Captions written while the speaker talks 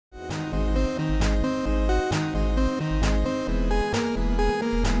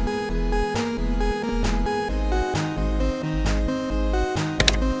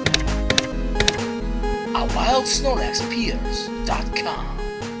wildsnorlaxappears.com.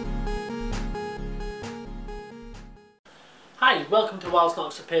 Hi, welcome to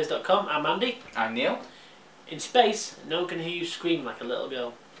wildsnorlaxappears.com. I'm Andy. I'm Neil. In space, no one can hear you scream like a little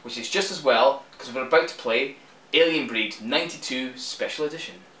girl. Which is just as well, because we're about to play Alien Breed 92 Special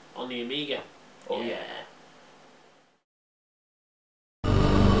Edition. On the Amiga. Oh yeah.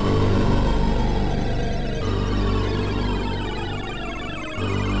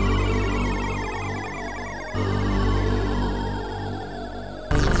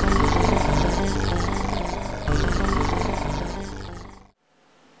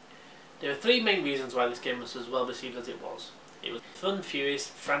 There are three main reasons why this game was as well received as it was. It was fun, furious,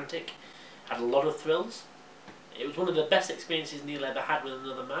 frantic, had a lot of thrills. It was one of the best experiences Neil ever had with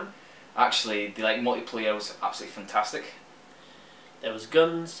another man. Actually, the multiplayer was absolutely fantastic. There was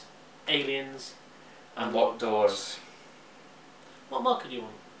guns, aliens, And locked doors. What more could you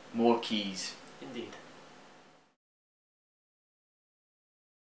want? More keys. Indeed.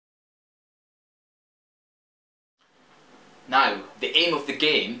 Now, the aim of the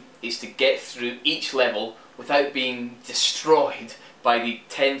game is to get through each level without being destroyed by the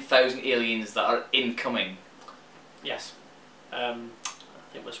 10,000 aliens that are incoming. Yes. I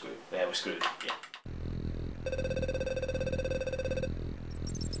think we're screwed. Yeah, we're screwed. Yeah.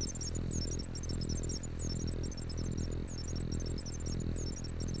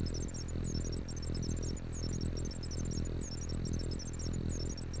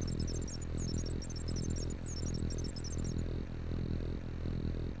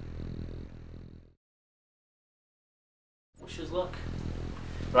 Wish us luck.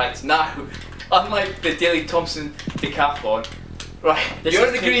 Right, now, unlike the Daley Thompson decathlon, right,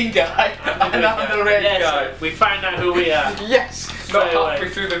 you're the green guy and I'm the red guy. We found out who we are. Yes! Not halfway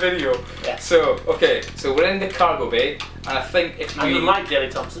through the video. Yeah. So, okay, so we're in the cargo bay, and I think if we... And unlike Daley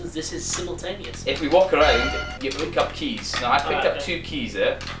Thompson's, this is simultaneous. If we walk around, you pick up keys. Now, I picked up 2 keys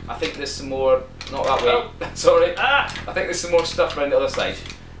there. I think there's some more... Not that way. Oh. Sorry. Ah! I think there's some more stuff around the other side.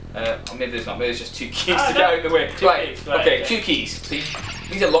 Or maybe there's not. Maybe there's just 2 keys to get out of the way. Right, okay, 2 keys. So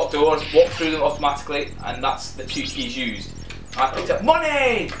these are locked doors. Walk through them automatically, and that's the 2 keys used. I picked up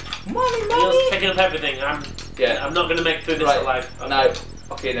money! Money! Neil's picking up everything. I'm not going to make it through this alive.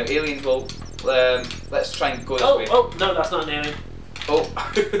 Okay. Now, no, aliens will... let's try and go this way. Oh, no, that's not an alien. Oh.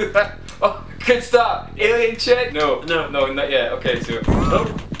 Oh, good start. Alien check? No, not yet. Okay, so...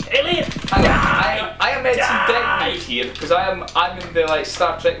 Oh, alien! I am Ensign Deckmate here because I'm in the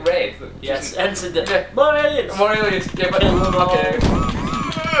Star Trek Red. Yes, Ensign Deckmate. More aliens! More aliens. Yeah, but okay.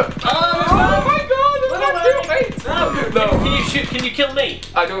 Oh my God! No. Can you shoot? Can you kill me?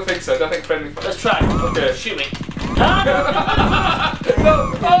 I don't think so. I don't think friendly fire. Let's try. Okay. Shoot me. No.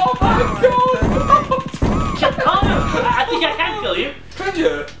 Oh my God! Oh no! I think I can kill you. Can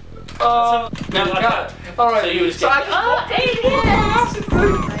you? No, I can't. Alright. So you just get...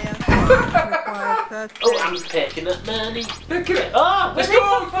 Oh, I'm picking up money. Look at it. Oh, let's go!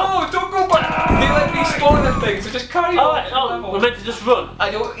 Oh, don't go back! They let me spawn the thing, so just carry on. Oh, we're meant to just run. I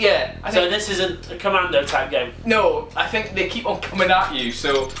don't, yeah. So this isn't a commando type game? No, I think they keep on coming at you,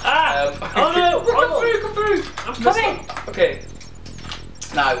 so... Oh no! Come through! I'm coming! Okay.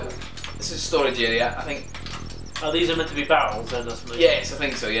 Now, this is a storage area, I think... Oh, these are meant to be barrels then, that's me. Yes, I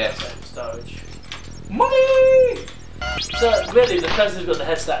think so, yes. Okay, storage. Money! So, really, the person who's got the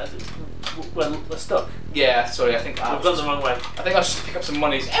head start, we're stuck. Yeah, sorry, I think We've gone the wrong way. I think I'll just pick up some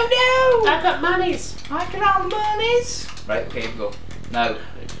monies. Oh no! I've got monies! I can have monies! Right, okay, here we go. Now...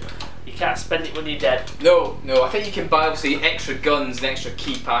 You can't spend it when you're dead. No, I think you can buy obviously extra guns and extra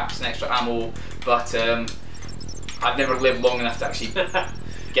key packs and extra ammo, but I've never lived long enough to actually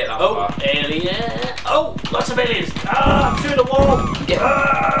get that far. Alien! Oh, lots of aliens! Ah, through the wall!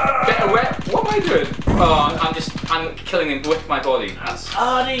 Better wet? What am I doing? Oh, I'm killing him with my body.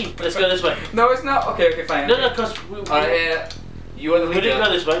 Arnie! Let's go this way. No, it's not. Okay, fine. No, because you are the leader. We didn't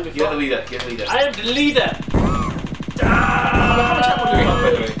go this way before. You're the leader. I am the leader! How much ammo do we have, by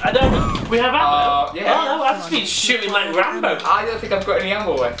the way? I don't know. We have ammo? Yeah. Oh no, I've just been shooting like Rambo. I don't think I've got any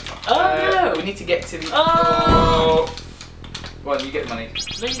ammo left. Oh no! We need to get to the... Oh! Well, you get the money.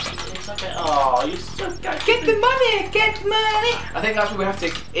 It's okay. Oh, you're so good. Get the money! Get money! I think that's what we have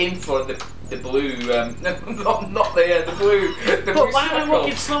to aim for, the blue, no, not the blue, But why am I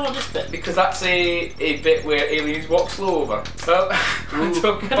walking slow on this bit? Because that's a bit where aliens walk slow over. So, can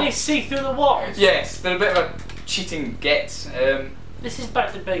they see through the walls? Yes, they're a bit of a cheating get. This is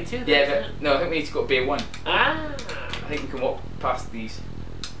back to Bay 2 then, yeah, isn't it? no, I think we need to go to Bay 1. Ah. I think we can walk past these.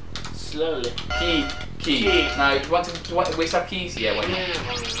 Slowly. Key. Now, do you want to waste our keys? Yeah, why not?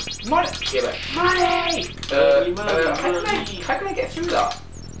 Money! Yeah, but... Money! How can I get through that?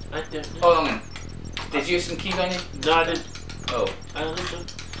 I don't know. Hold on. Did you have some keys on you? No, I didn't. Oh. I don't think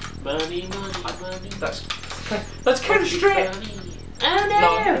so. Money. That's kind of strange. Oh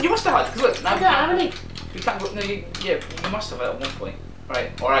no! No, you must have had, because look, now I don't have any. you can't go, no, you must have had at one point.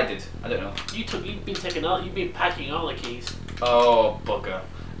 Right, or I did, I don't know. You've been packing all the keys. Oh, bugger.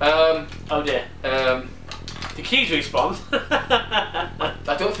 Oh dear. The keys respawned.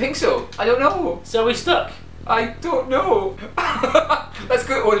 I don't think so. I don't know. So we stuck. I don't know. Let's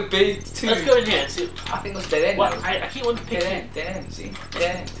go to bay 2. Let's go in here and see. I think that's dead end What? now. I keep wanting to pick it. Dead end, see?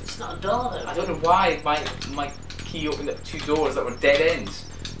 Dead end. It's not a door though. I don't know why my key opened up 2 doors that were dead ends.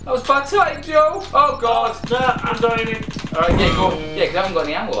 That was bad time, Joe! Oh god! No, I'm going in. Alright, yeah, go. Yeah, because I haven't got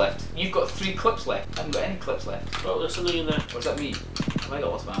any ammo left. You've got 3 clips left. I haven't got any clips left. Oh, there's something in there. Or is that me? Have I got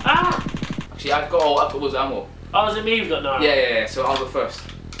lots of ammo? Ah! Actually, I've got loads of ammo. Oh, is it me who's got no ammo? Yeah, so I'll go first.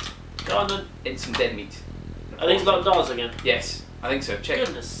 Go on then. In some dead meat. Are these locked doors again? Yes, I think so. Check.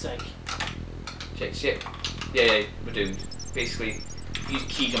 Goodness sake. Check. Yeah, we're doomed. Basically, use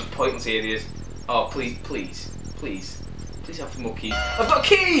keys on pointless areas. Oh, please have some more keys. I've got a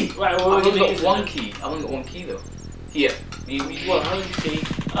key! Right, I've well, only got one key. I've only got one key though. Here. What? How many key?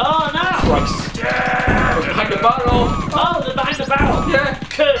 Oh no! Christ. Yeah. Behind the barrel! Oh, they're behind the barrel! Yeah!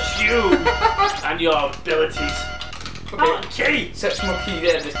 Curse you! And your abilities. Oh, key! Set some more key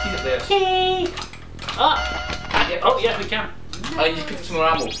there. There's keys up there. Key! Oh, yeah, we can. And you picked up some more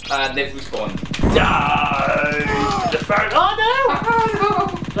ammo. And they've respawned. Die! The phone. Oh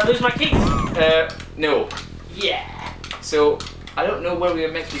no! Did I lose my keys? No. Yeah. So, I don't know where we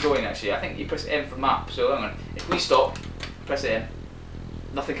are meant to be going actually. I think you press M for map. So hang on. If we stop, press M,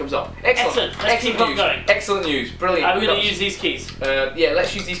 nothing comes up. Excellent. Let's keep on news. going. Excellent news. Brilliant. Are we going to use these keys? Yeah,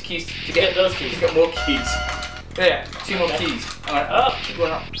 let's use these keys to get those keys. To get more keys. There, 2 more keys. Hang on. Oh. Keep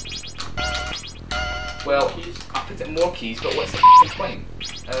going up. Well, Keys. I picked up more keys, but what's the point?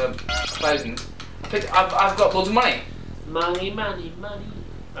 1,000. I've got loads of money. Money.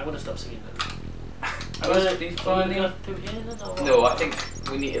 I'm going to stop singing then. Must be funny. Go through here then, or what? No, I think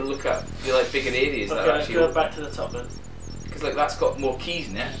we need to look at the bigger areas that Okay, are let's actually go back to the top then. because like that's got more keys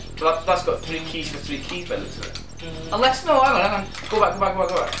in it. But that's got 3 keys for 3 keys by the looks of it. Unless no, hang on. Go back.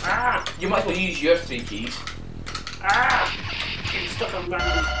 Ah! You might as well use your 3 keys. Ah! I'm stuck on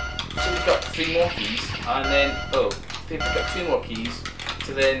ground. So we've got 3 more keys, and then we've got 2 more keys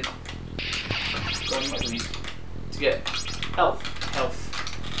to then go on, might as well use to get health.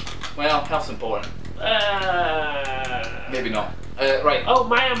 Well, health's important. Maybe not. Right. Oh,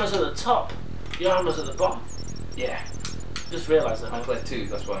 my ammo's at the top. Your ammo's at the bottom. Yeah. Just realised that. I play 2.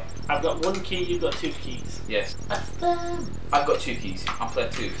 That's why. I've got 1 key. You've got 2 keys. Yes. That's them. I've got 2 keys. I'm player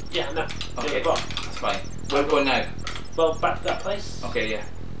 2. Yeah, no. Okay. You're at the bottom. That's fine. Where are we going now? Well, back to that place. Okay. Yeah.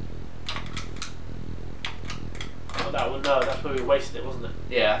 Oh, that one. No, that's where we wasted it, wasn't it?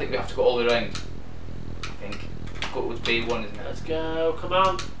 Yeah. I think we have to go all the way around. I think. Go towards bay 1, isn't it? Let's go. Come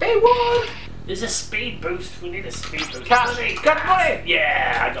on. Bay 1. There's a speed boost. We need a speed boost. Cash. Money. Got money.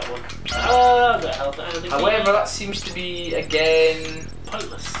 Yeah, I got one. Oh, I've got health and everything. However, that seems to be again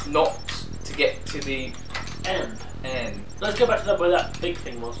Pointless. not to get to the End. end. Let's go back to that where that big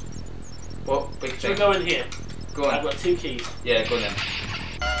thing was. What big Should we thing? go in here? Go on. I've got 2 keys. Yeah, go on then.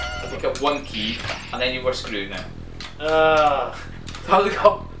 I pick up 1 key, and then you were screwed now. Uh, I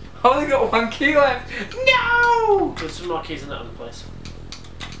only got 1 key left. No! There's some more keys in that other place.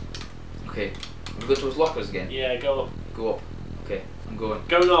 Okay, we go to those lockers again. Yeah, go up. Go up. Okay, I'm going.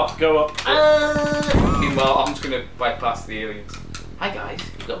 Go north, go up. Meanwhile, I'm just gonna bypass the aliens. Hi guys.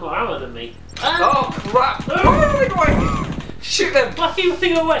 You've got more ammo than me. Oh crap! Where are we going? Shoot them! Why are you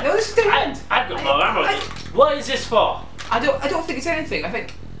running away? No, this is the end. I've got more ammo than you. What is this for? I don't think it's anything. I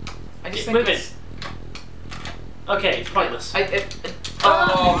just It's think moving. it's. Okay, it's pointless.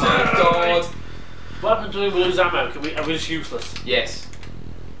 Oh my god! What happens when we lose ammo? Are we just useless? Yes.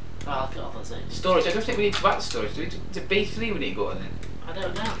 Oh, look at all those things. Storage. I don't think we need to back the storage. Do we? To bay 3 we need to go then. I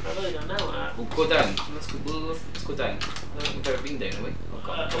don't know. I really don't know. We'll go down. Let's go down. I don't think we've ever been down, have we? Oh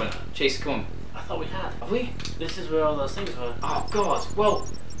god, come on. Chase, come on. I thought we had. Have we? This is where all those things were. Oh god. Well,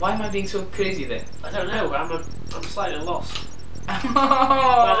 why am I being so crazy then? I don't know. I'm slightly lost. Oh.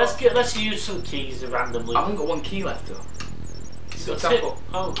 Right, let's use some keys randomly. I've only got 1 key left though. You've So got 2.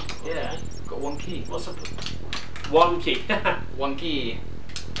 Oh, yeah. okay. I've got 1 key. What's up? 1 key. 1 key.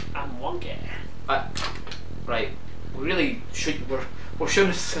 And 1 key. Right. We really should. We're showing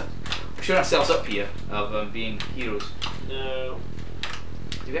ourselves up here of being heroes. No.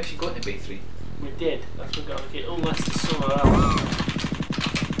 Did we actually go into bay 3? We did. That's what we got to get. Unless it's somewhere else.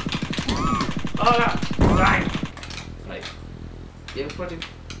 Oh no! Bang! Right. Yeah, we've got to.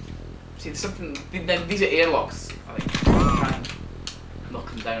 See, there's something. Then these are airlocks. I think. I can knock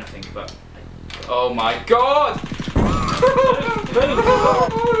them down. I think, but. Oh my god!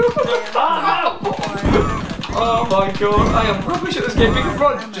 Oh my god, I am rubbish at this game. Big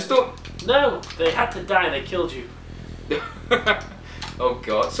front, just don't. No, they had to die. They killed you. Oh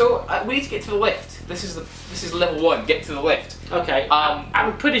god. So we need to get to the lift. This is level 1. Get to the lift. Okay.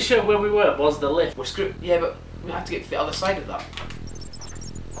 I'm pretty sure where we were was the lift. We're screwed. Yeah, but we have to get to the other side of that.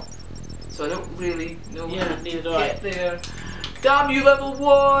 So I don't really know. Yeah, neither do Get there. Damn you, level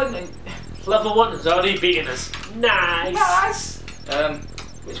 1. Level 1 has already beaten us. Nice. Nice.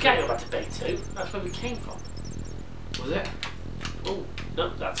 We can't go back to Bay 2. That's where we came from. Was it? Oh no,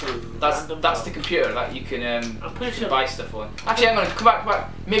 that's a That's random the computer that you can I'm pretty sure buy stuff on. Actually, hang on, come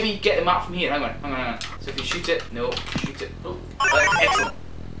back. Maybe get the map from here. Hang on. So if you shoot it, no, shoot it. Oh. Excellent.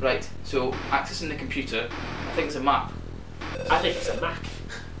 Right. So accessing the computer, I think it's a map. I think it's a Mac.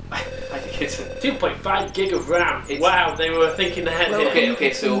 I think it's a 2.5 gig of RAM. Wow, they were thinking ahead here.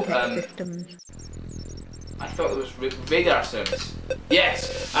 Okay. So I thought it was radar service.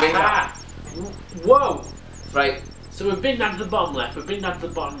 Yes. Radar. Aha. Whoa. Right. So we've been down to the bottom left. We've been down to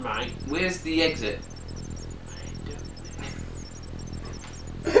the bottom right. Where's the exit?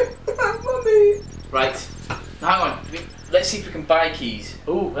 Mummy. Right. Hang on. Let's see if we can buy keys.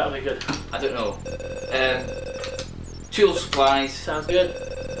 Ooh, that'll be good. I don't know. Tool supplies. Sounds good.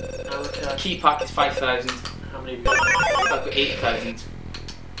 Key pack is 5,000. How many have you got? I've got 8,000.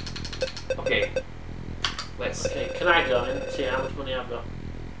 Okay. Let's. Okay, can I go in and see how much money I've got?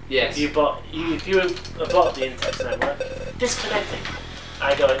 Yes. If you have bought the Intex network, disconnecting.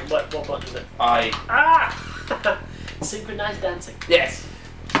 I go in. What button is it? Ah! Synchronized dancing. Yes.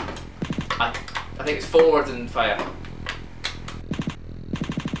 I think it's forward and fire.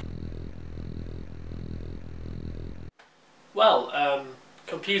 Well,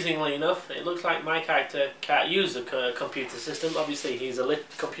 confusingly enough, it looks like my character can't use the computer system. Obviously, he's a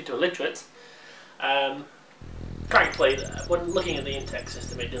computer illiterate. Frankly, when looking at the Intex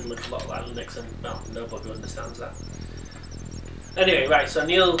system, it did look a lot like Linux, and well, nobody understands that. Anyway, right. So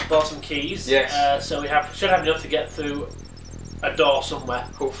Neil bought some keys. Yes. So we should have enough to get through a door somewhere.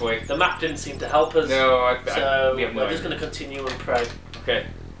 Hopefully. The map didn't seem to help us. No, so we have no we're just idea. going to continue and pray Okay.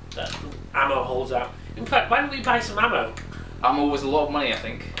 that ammo holds out. In fact, why don't we buy some ammo? Ammo was a lot of money, I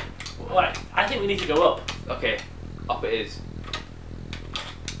think. Right, I think we need to go up. Okay. Up it is.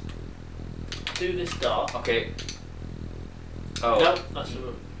 Do this door. Okay. Oh. No, that's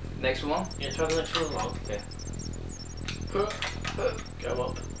the Next one? yeah, try the next one along. Okay. Go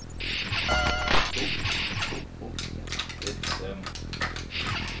up.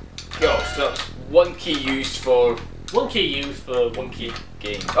 So that's one key used for One key used for one key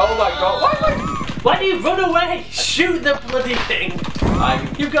game. Oh my god, Why do you run away? Shoot the bloody thing!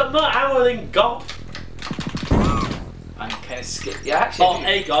 You've got more ammo than God. I'm kind of scared. Yeah, actually. Oh,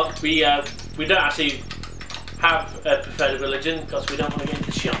 hey God, we don't actually have a preferred religion because we don't want to get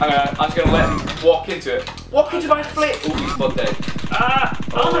into shot. I'm just going to let him walk into it. Walk into my flip! Oh, he's blood dead. Ah!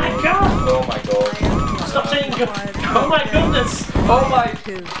 Oh my God! Oh my god. Stop saying God! Oh my goodness! Oh my.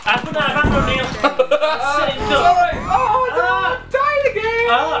 I'm gonna have ammo, Neil. Saying God. Sorry! Oh no! I'm dying again!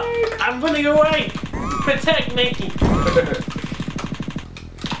 I'm running away. Protect me.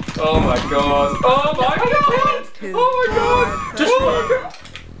 Oh my god. Oh my god! Oh my god! Just oh my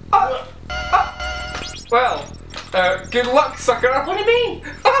god. Well, good luck, sucker. What do you mean?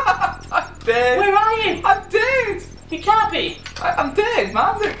 I'm dead. Where are you? I'm dead. You can't be. I'm dead,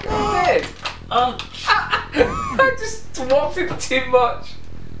 man. Look, I'm dead. Oh. I just walked in too much.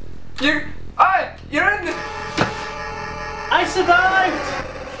 You're in the. I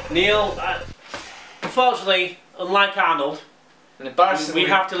survived. Neil, unfortunately, unlike Arnold, we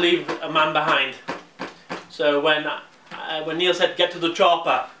have to leave a man behind. So when Neil said get to the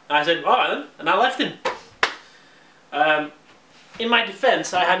chopper, I said alright then, and I left him. In my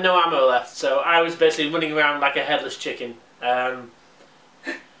defence, I had no ammo left, so I was basically running around like a headless chicken.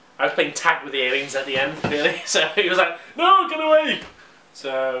 I was playing tag with the aliens at the end, really. So he was like, "No, get away!"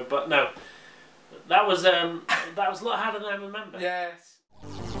 So, but no, that was a lot harder than I remember. Yes.